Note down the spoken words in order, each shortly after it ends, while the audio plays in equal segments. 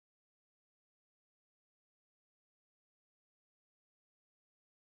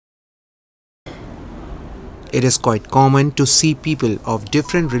It is quite common to see people of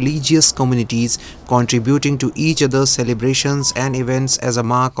different religious communities contributing to each other's celebrations and events as a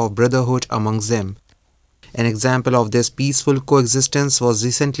mark of brotherhood amongst them. An example of this peaceful coexistence was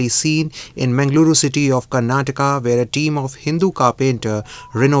recently seen in Mangaluru city of Karnataka, where a team of Hindu carpenter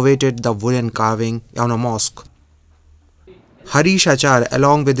renovated the wooden carving on a mosque. Harish Acharya,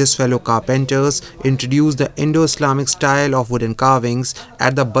 along with his fellow carpenters, introduced the Indo-Islamic style of wooden carvings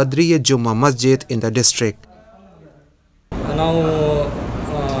at the Badriya Jumma Masjid in the district. ನಾವು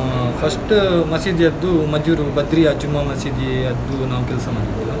first ಮಸೀದಿಯದ್ದು Majur Badriya ಜುಮ್ಮಾ ಮಸೀದಿಯದ್ದು ನಾವು ಕೆಲಸ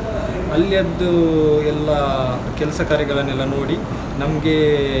ಮಾಡಿದ್ವಿ. ಅಲ್ಲಿಯದ್ದು ಎಲ್ಲ ಕೆಲಸ ಕಾರ್ಯಗಳನ್ನೆಲ್ಲ ನೋಡಿ ನಮಗೆ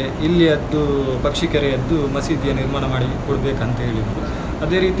ಇಲ್ಲಿಯದ್ದು ಪಕ್ಷಿಕೆರೆಯದ್ದು ಮಸೀದಿಯ ನಿರ್ಮಾಣ ಮಾಡಿ ಕೊಡಬೇಕಂತ ಹೇಳಿದರು.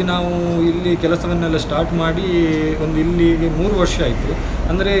 ಅದೇ ರೀತಿ ನಾವು ಇಲ್ಲಿ ಕೆಲಸವನ್ನೆಲ್ಲ ಸ್ಟಾರ್ಟ್ ಮಾಡಿ ಇಲ್ಲಿಗೆ 3 ವರ್ಷ ಆಯಿತು.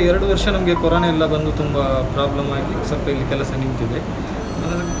 ಅಂದರೆ 2 ವರ್ಷ ನಮಗೆ ಕೊರೋನಾ ಎಲ್ಲ ಬಂದು ತುಂಬ ಪ್ರಾಬ್ಲಮ್ ಆಗಿ ಸ್ವಲ್ಪ ಇಲ್ಲಿ ಕೆಲಸ ನಿಂತಿದೆ.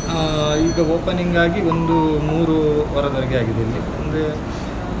 ಈಗ ಓಪನಿಂಗ್ ಆಗಿ 3 ವಾರದವರೆಗೆ ಆಗಿದೆ. ಇಲ್ಲಿ ಅಂದರೆ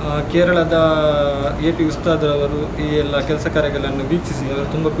ಕೇರಳದ AP ಉಸ್ತಾದ್ರವರು ಈ ಎಲ್ಲ ಕೆಲಸ ಕಾರ್ಯಗಳನ್ನು ವೀಕ್ಷಿಸಿ ಅವರು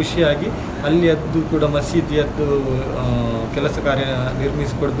ತುಂಬ ಖುಷಿಯಾಗಿ ಅಲ್ಲಿಯದ್ದು ಕೂಡ ಮಸೀದಿಯದ್ದು ಕೆಲಸ ಕಾರ್ಯ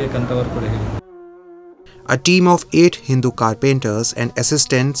ನಿರ್ಮಿಸಿಕೊಡ್ಬೇಕಂತ ಅವರು ಕೂಡ ಹೇಳಿದರು. A team of 8 Hindu carpenters and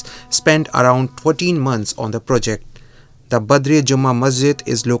assistants spent around 14 months on the project. The Badriya Jumma Masjid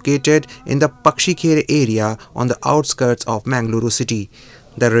is located in the Pakshikere area on the outskirts of Mangaluru city.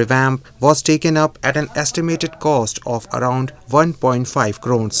 The revamp was taken up at an estimated cost of around 1.5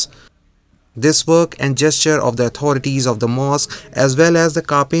 crores. This work and gesture of the authorities of the mosque as well as the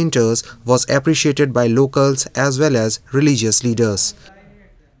carpenters was appreciated by locals as well as religious leaders.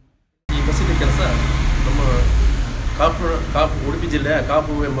 Udupi ಜಿಲ್ಲೆಯ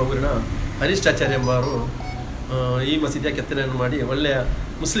ಕಾಪು ಎಂಬ ಊರಿನ ಹರೀಶ್ ಆಚಾರ್ಯ ಎಂಬವರು ಈ ಮಸೀದಿಯ ಕೆತ್ತನೆಯನ್ನು ಮಾಡಿ ಒಳ್ಳೆಯ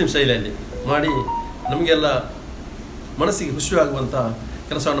Muslim ಶೈಲಿಯಲ್ಲಿ ಮಾಡಿ ನಮಗೆಲ್ಲ ಮನಸ್ಸಿಗೆ ಖುಷಿಯಾಗುವಂಥ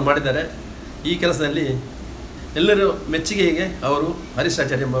ಕೆಲಸವನ್ನು ಮಾಡಿದ್ದಾರೆ. ಈ ಕೆಲಸದಲ್ಲಿ ಎಲ್ಲರೂ ಮೆಚ್ಚುಗೆಗೆ ಅವರು ಹರೀಶ್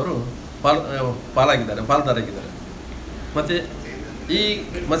ಆಚಾರ್ಯ ಎಂಬವರು ಪಾಲ್ದಾರಾಗಿದ್ದಾರೆ. ಮತ್ತು ಈ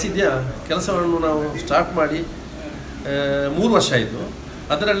ಮಸೀದಿಯ ಕೆಲಸವನ್ನು ನಾವು ಸ್ಟಾರ್ಟ್ ಮಾಡಿ 3 ವರ್ಷ ಆಯಿತು.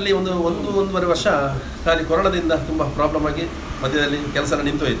 ಅದರಲ್ಲಿ ಒಂದೂವರೆ ವರ್ಷ ಖಾಲಿ ಕೊರೋನಾದಿಂದ ತುಂಬ ಪ್ರಾಬ್ಲಮ್ ಆಗಿ ಮಧ್ಯದಲ್ಲಿ ಕೆಲಸ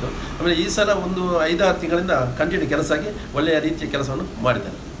ನಿಂತು ಹೋಯಿತು. ಆಮೇಲೆ ಈ ಸಲ 5-6 ತಿಂಗಳಿಂದ ಕಂಟಿನ್ಯೂ ಕೆಲಸ ಆಗಿ ಒಳ್ಳೆಯ ರೀತಿಯ ಕೆಲಸವನ್ನು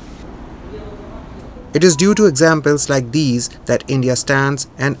ಮಾಡಿದ್ದಾರೆ. It is due to examples like these that India stands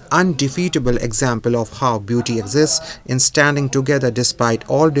an undefeatable example of how beauty exists in standing together despite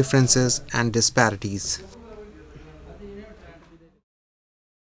all differences and disparities.